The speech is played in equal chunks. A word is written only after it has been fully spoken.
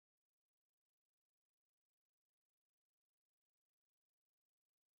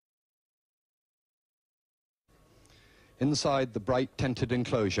Inside the bright tented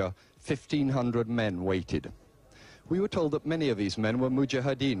enclosure, 1,500 men waited. We were told that many of these men were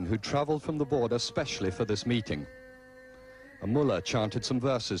Mujahideen who travelled from the border specially for this meeting. A mullah chanted some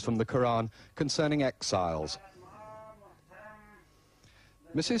verses from the Quran concerning exiles.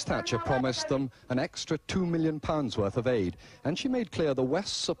 Mrs. Thatcher promised them an extra £2 million worth of aid, and she made clear the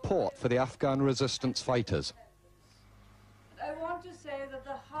West's support for the Afghan resistance fighters. I want to say that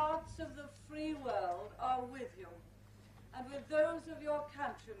the hearts of the free world are with you, and with those of your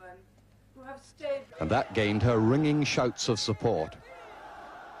countrymen who have stayed. And that gained her ringing shouts of support.